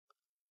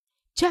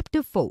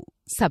Chapter 4.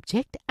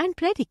 Subject and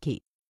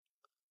Predicate.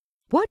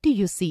 What do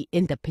you see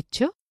in the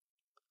picture?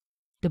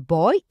 The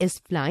boy is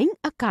flying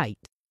a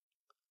kite.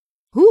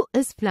 Who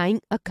is flying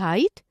a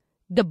kite?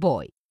 The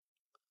boy.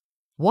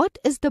 What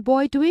is the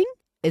boy doing?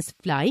 Is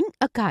flying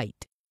a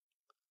kite.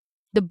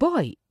 The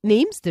boy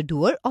names the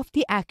doer of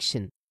the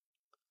action.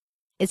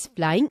 Is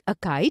flying a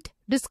kite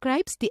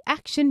describes the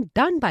action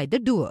done by the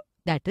doer,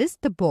 that is,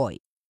 the boy.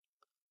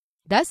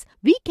 Thus,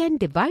 we can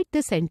divide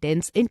the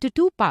sentence into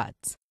two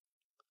parts.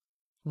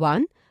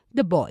 1.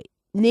 The boy,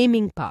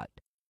 naming part.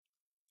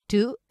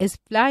 2. Is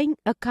flying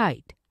a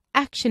kite,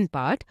 action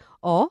part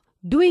or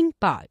doing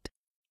part.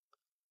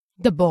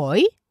 The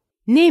boy,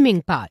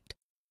 naming part.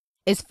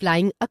 Is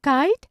flying a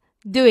kite,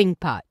 doing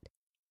part.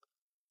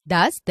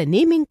 Thus, the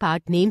naming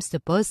part names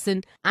the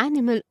person,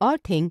 animal or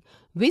thing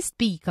we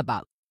speak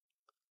about.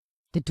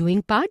 The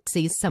doing part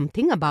says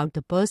something about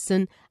the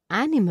person,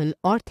 animal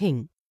or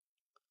thing.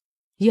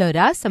 Here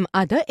are some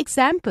other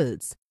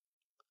examples.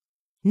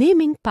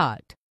 Naming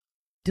part.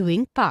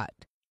 Doing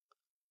part.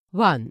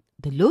 1.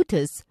 The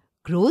lotus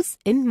grows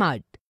in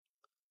mud.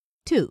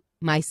 2.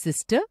 My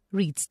sister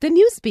reads the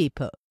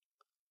newspaper.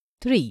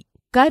 3.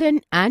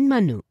 Karan and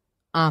Manu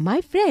are my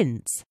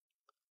friends.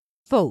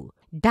 4.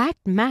 That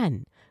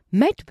man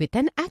met with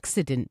an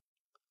accident.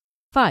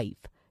 5.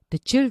 The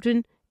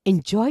children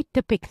enjoyed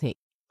the picnic.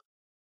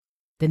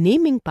 The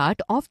naming part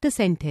of the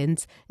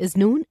sentence is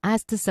known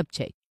as the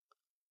subject.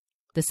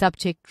 The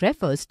subject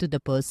refers to the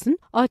person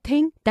or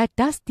thing that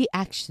does the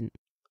action.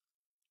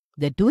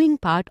 The doing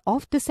part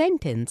of the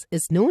sentence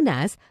is known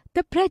as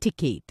the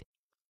predicate.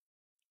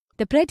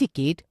 The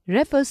predicate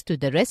refers to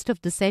the rest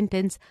of the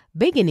sentence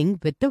beginning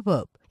with the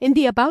verb. In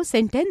the above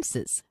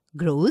sentences,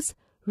 grows,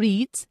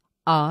 reads,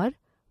 are,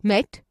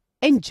 met,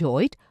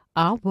 enjoyed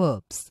are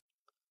verbs.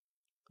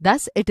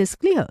 Thus, it is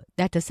clear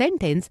that a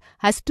sentence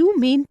has two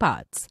main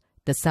parts,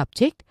 the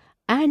subject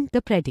and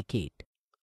the predicate.